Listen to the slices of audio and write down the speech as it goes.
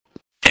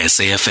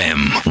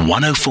SAFM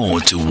 104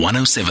 to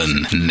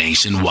 107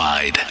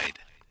 nationwide.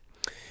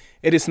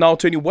 It is now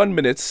 21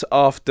 minutes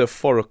after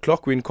 4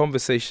 o'clock. We're in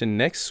conversation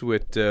next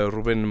with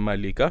Reuben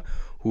Maleka,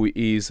 who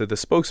is the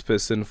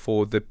spokesperson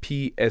for the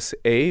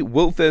PSA.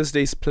 Will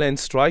Thursday's planned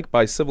strike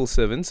by civil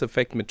servants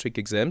affect matric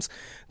exams?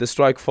 The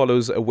strike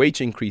follows a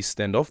wage increase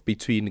standoff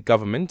between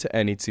government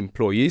and its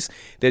employees.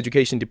 The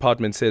Education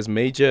Department says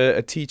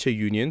major teacher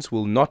unions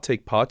will not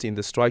take part in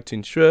the strike to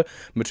ensure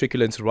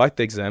matriculants write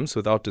the exams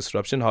without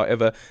disruption.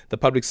 However, the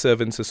Public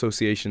Servants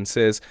Association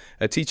says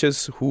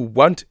teachers who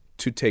want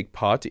to take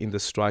part in the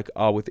strike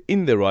are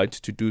within their right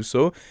to do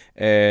so,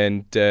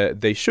 and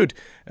they should.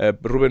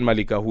 Reuben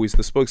Maleka, who is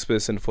the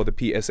spokesperson for the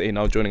PSA,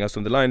 now joining us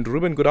on the line.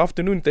 Reuben, good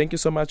afternoon. Thank you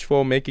so much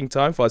for making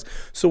time for us.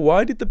 So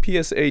why did the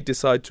PSA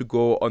decide to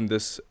go on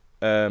this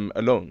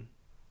alone?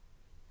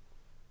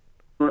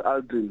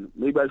 Aldrin,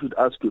 maybe I should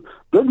ask you,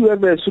 don't you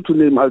have a Sotho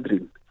name,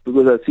 Aldrin?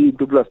 Because I see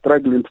people are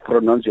struggling to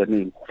pronounce your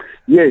name.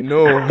 Yes.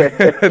 No,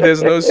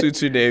 there's no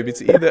Sotho name.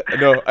 It's either,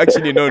 no,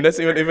 actually, no,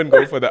 let's even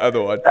go for the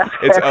other one.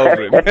 It's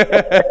Aldrin.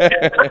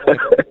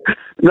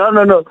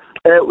 No.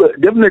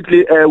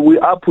 Definitely, we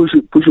are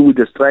pushing with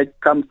the strike.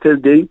 Come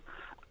Thursday,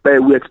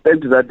 we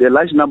expect that a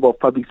large number of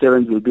public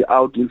servants will be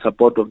out in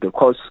support of the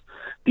cause,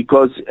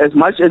 because as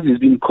much as it's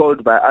been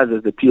called by us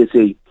as the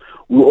PSA,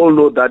 we all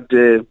know that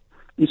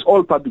it's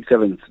all public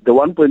servants, the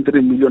 1.3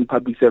 million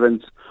public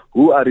servants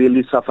who are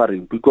really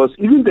suffering. Because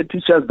even the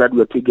teachers that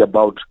we're talking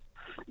about,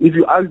 if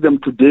you ask them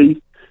today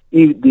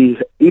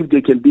if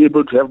they can be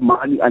able to have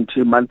money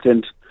until month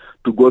end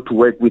to go to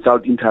work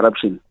without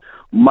interruption,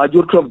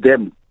 majority of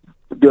them,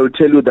 they'll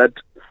tell you that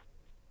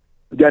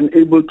they're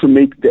unable to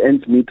make the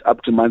ends meet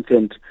up to month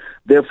end.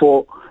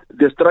 Therefore,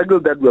 the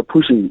struggle that we're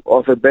pushing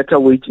of a better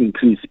wage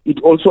increase, it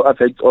also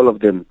affects all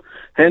of them.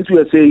 Hence, we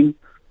are saying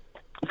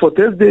for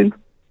Thursday,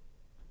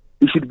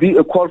 it should be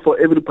a call for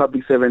every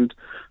public servant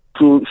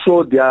to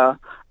show their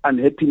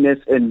unhappiness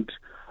and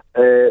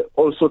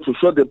also to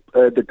show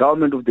the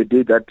government of the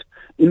day that,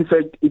 in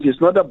fact, it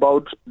is not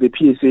about the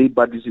PSA,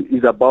 but it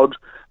is about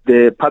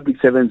the public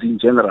servants in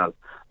general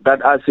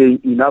that are saying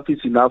enough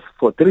is enough.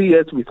 For 3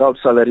 years without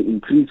salary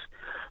increase,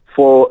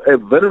 for a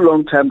very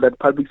long time that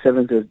public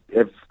servants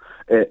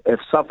have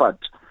suffered,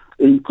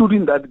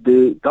 including that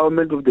the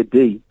government of the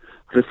day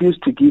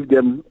refused to give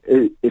them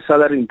a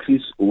salary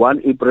increase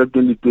 1 April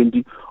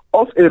 2020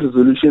 of a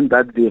resolution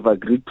that they have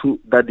agreed to,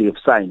 that they have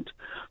signed.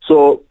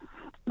 So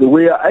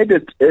we are at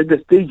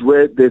the stage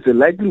where there's a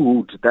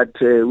likelihood that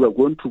we're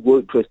going to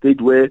go to a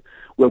stage where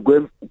we're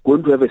going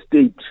to have a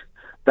state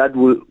that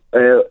will,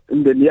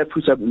 in the near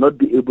future, not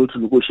be able to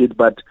negotiate,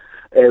 but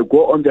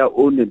go on their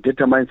own and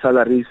determine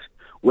salaries,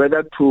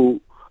 whether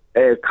to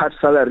cut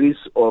salaries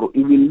or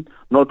even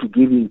not to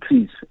give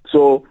increase.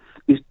 So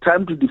it's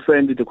time to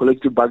defend the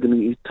collective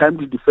bargaining. It's time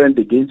to defend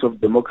the gains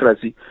of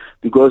democracy,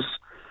 because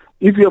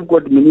if you have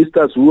got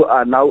ministers who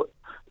are now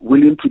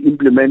willing to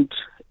implement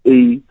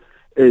an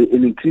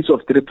increase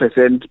of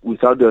 3%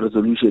 without a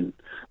resolution,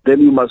 then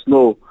you must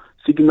know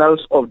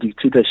signals of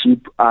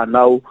dictatorship are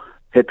now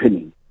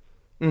happening.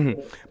 Mm-hmm.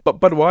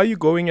 But why are you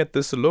going at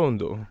this alone,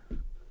 though?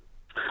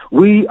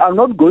 We are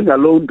not going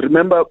alone.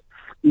 Remember,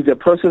 it's a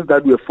process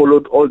that we have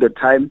followed all the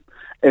time,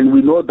 and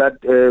we know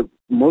that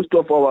most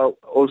of our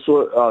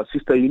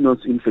sister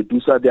unions in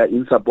FEDUSA, they are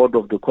in support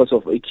of the cause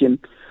of action,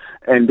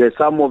 and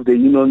some of the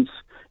unions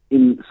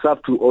in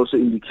SAFTU also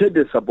indicate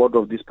the support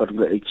of this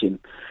particular action.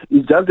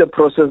 It's just a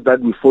process that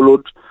we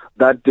followed,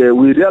 that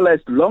we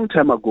realized a long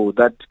time ago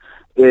that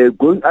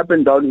going up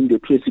and down in the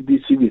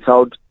PSCBC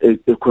without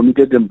a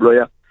committed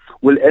employer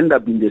will end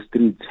up in the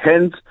streets.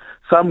 Hence,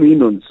 some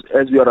unions,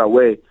 as we are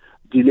aware,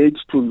 delayed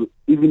to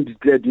even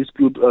declare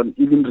dispute or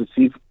even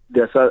receive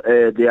their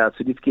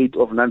certificate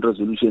of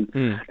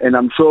non-resolution. And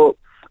I'm sure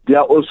they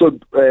are also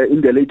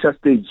in the later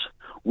stage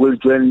will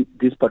join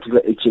this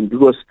particular action,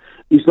 because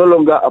it's no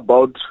longer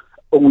about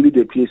only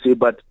the PSA,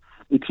 but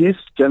it is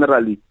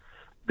generally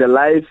the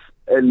life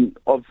and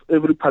of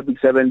every public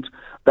servant,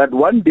 that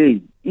one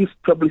day, if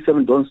public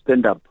servants don't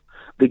stand up,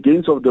 the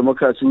gains of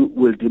democracy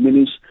will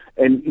diminish,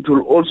 and it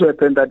will also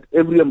happen that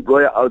every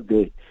employer out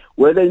there,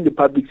 whether in the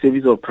public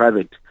service or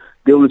private,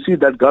 they will see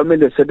that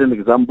government has set an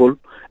example,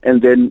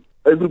 and then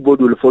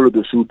everybody will follow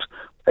the suit.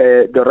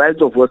 The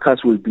rights of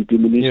workers will be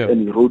diminished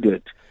and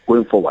eroded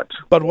going forward.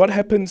 But what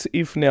happens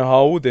if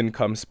Nehau then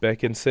comes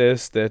back and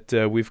says that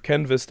we've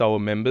canvassed our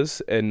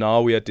members and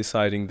now we are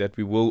deciding that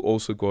we will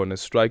also go on a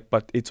strike,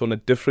 but it's on a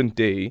different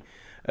day,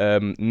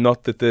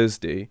 not the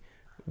Thursday?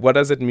 What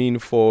does it mean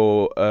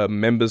for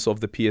members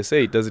of the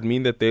PSA? Does it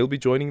mean that they'll be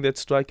joining that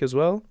strike as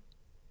well?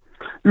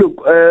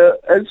 Look,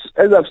 as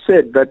I've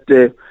said,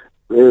 that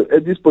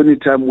at this point in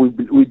time,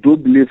 we do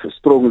believe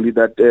strongly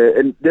that,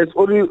 and there's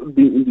already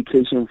been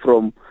indication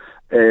from,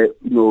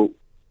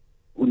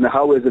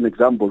 Nehau as an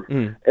example,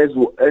 and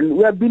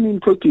we have been in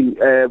talking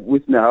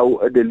with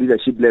Nehau at the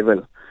leadership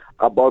level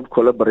about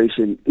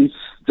collaboration. It's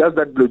just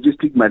that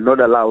logistics might not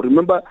allow.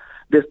 Remember,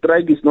 the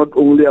strike is not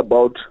only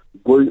about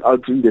going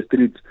out in the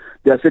streets.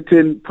 There are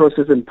certain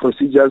process and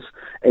procedures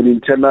and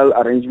internal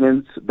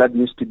arrangements that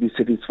needs to be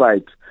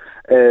satisfied.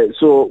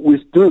 So we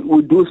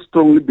do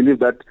strongly believe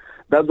that.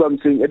 That's what I'm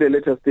saying. At a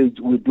later stage,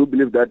 we do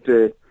believe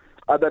that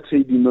other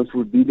trade unions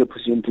will be in a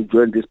position to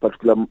join this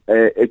particular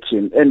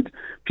action. And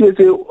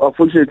PSA,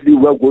 unfortunately,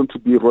 we are going to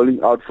be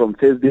rolling out from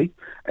Thursday,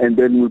 and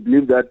then we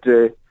believe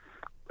that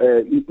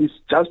it's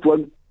just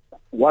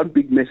one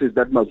big message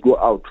that must go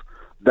out,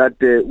 that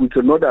we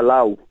cannot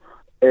allow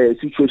a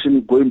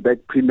situation going back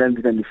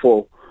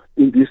pre-1994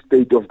 in this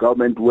state of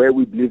government where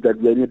we believe that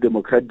we are in a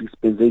democratic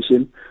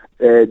dispensation.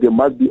 There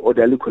must be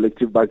orderly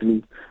collective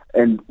bargaining.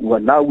 And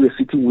now we're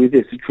sitting with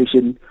a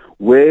situation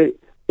where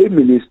a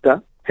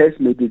minister has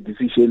made a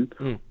decision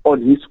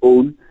on his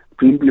own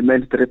to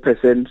implement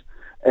 3%.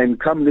 And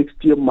come next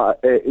year,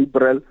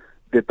 April,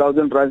 the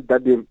 1,000 rands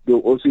that they're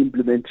also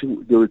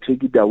implementing, they will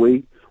take it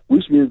away,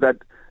 which means that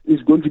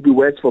it's going to be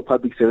worse for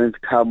public servants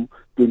come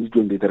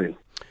 2023.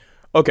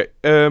 Okay,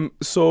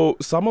 so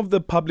some of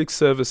the public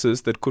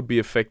services that could be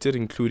affected,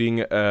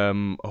 including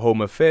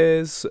home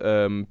affairs,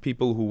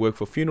 people who work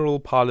for funeral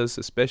parlors,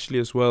 especially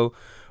as well,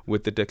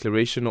 with the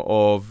declaration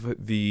of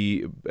with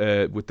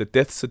the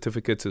death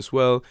certificates as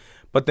well.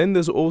 But then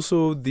there's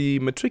also the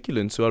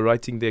matriculants who are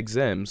writing the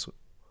exams.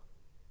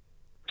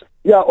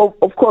 Yeah,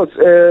 of course.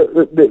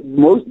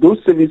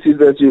 Those services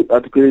that you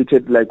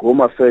articulated, like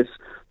home affairs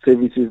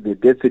services, the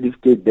death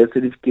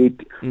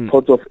certificate,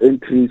 ports of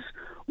entries,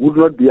 would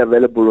not be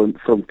available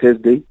from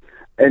Thursday.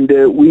 And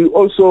we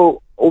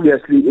also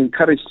obviously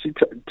encourage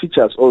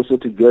teachers also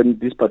to join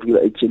this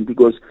particular action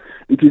because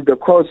it is the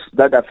cause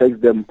that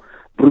affects them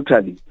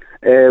brutally.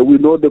 We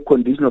know the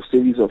condition of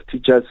service of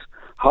teachers,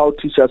 how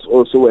teachers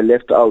also were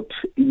left out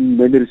in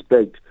many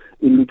respects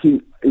in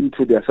looking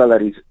into their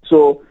salaries.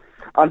 So,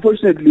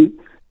 unfortunately,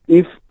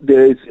 if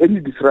there is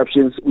any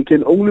disruptions, we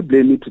can only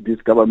blame it to this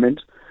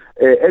government.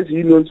 As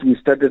unions, we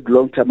started a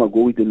long time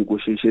ago with the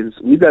negotiations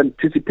with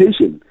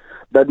anticipation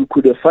that we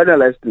could have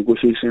finalized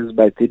negotiations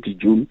by 30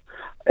 June.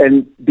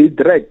 And they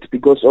dragged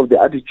because of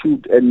the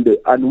attitude and the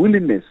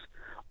unwillingness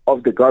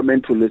of the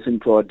government to listen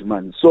to our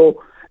demands.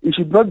 So it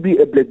should not be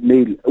a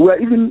blackmail. We are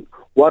even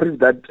worried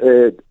that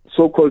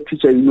so-called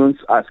teacher unions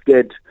are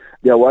scared.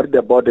 They are worried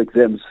about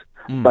exams,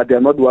 but they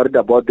are not worried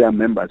about their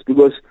members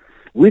because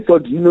we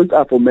thought unions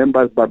are for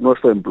members but not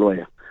for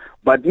employer.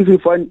 But if you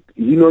find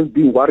unions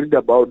being worried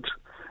about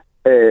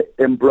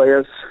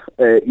employers,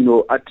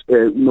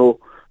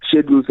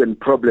 schedules and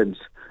problems,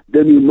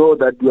 then you know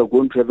that we are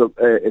going to have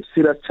a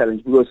serious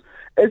challenge because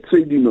as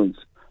trade unions,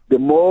 the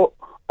more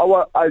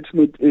our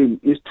ultimate aim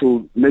is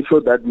to make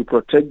sure that we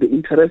protect the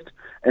interest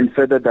and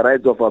further the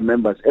rights of our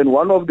members. And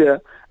one of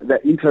their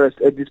interests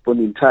at this point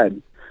in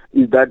time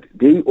is that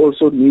they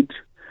also need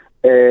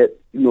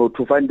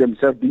to find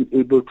themselves being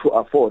able to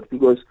afford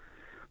because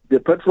the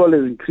petrol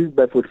has increased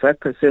by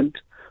 45%,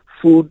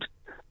 food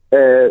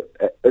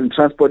and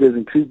transport has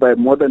increased by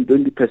more than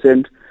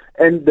 20%,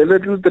 and the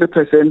little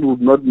 3%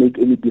 would not make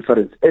any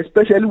difference,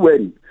 especially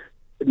when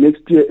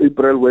next year,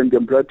 April, when the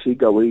employer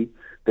take away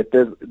the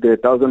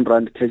 1,000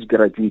 rand cash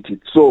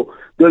gratuity. So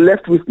they're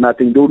left with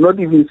nothing. They will not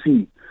even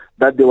see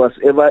that there was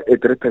ever a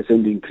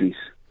 3% increase.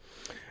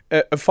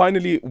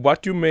 Finally,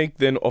 what do you make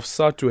then of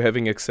SATU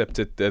having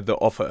accepted the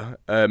offer?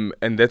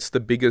 And that's the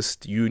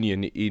biggest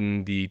union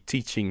in the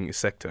teaching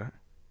sector.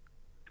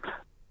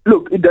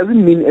 Look, it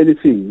doesn't mean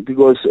anything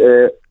because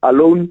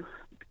alone,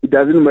 it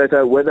doesn't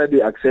matter whether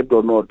they accept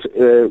or not.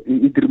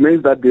 It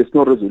remains that there's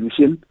no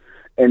resolution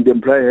and the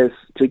employer has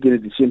taken a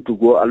decision to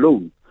go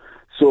alone.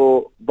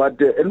 So, but at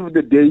the end of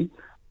the day,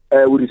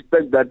 we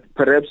respect that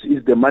perhaps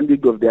it's the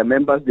mandate of their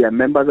members. Their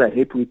members are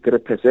happy with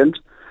 3%.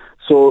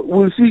 So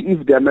we'll see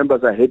if their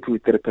members are happy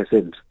with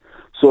 3%.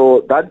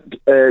 So that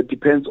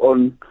depends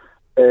on,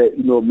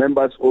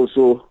 members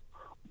also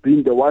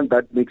being the one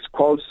that makes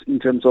calls in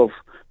terms of,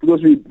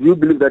 because we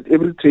believe that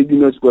every trade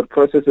union has got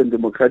process and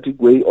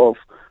democratic way of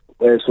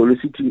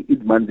soliciting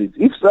its mandates.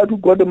 If SATU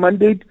got a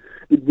mandate,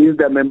 it means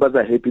their members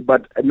are happy.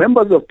 But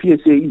members of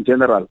PSA in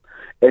general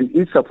and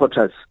its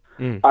supporters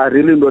are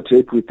really not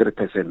happy with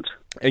 3%.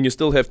 And you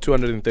still have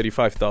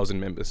 235,000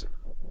 members.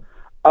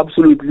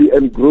 Absolutely,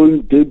 and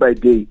growing day by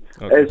day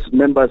as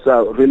members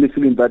are really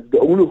feeling that the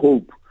only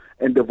hope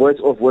and the voice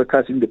of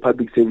workers in the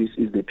public service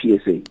is the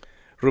PSA.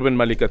 Reuben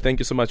Maleka, thank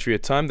you so much for your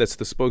time. That's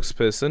the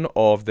spokesperson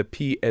of the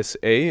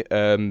PSA.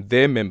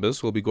 Their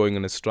members will be going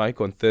on a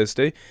strike on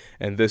Thursday,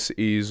 and this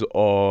is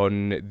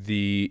on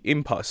the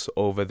impasse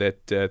over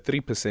that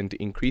 3%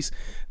 increase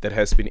that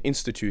has been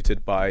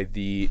instituted by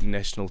the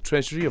National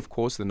Treasury. Of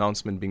course, the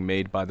announcement being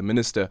made by the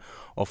Minister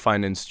of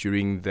Finance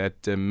during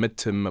that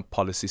midterm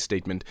policy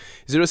statement.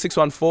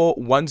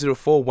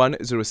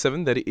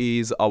 0614-104-107, that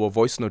is our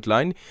voice note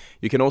line.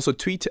 You can also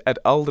tweet at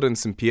Aldrin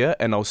Sampier,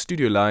 and our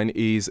studio line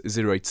is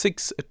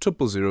 086 000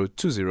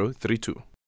 2032.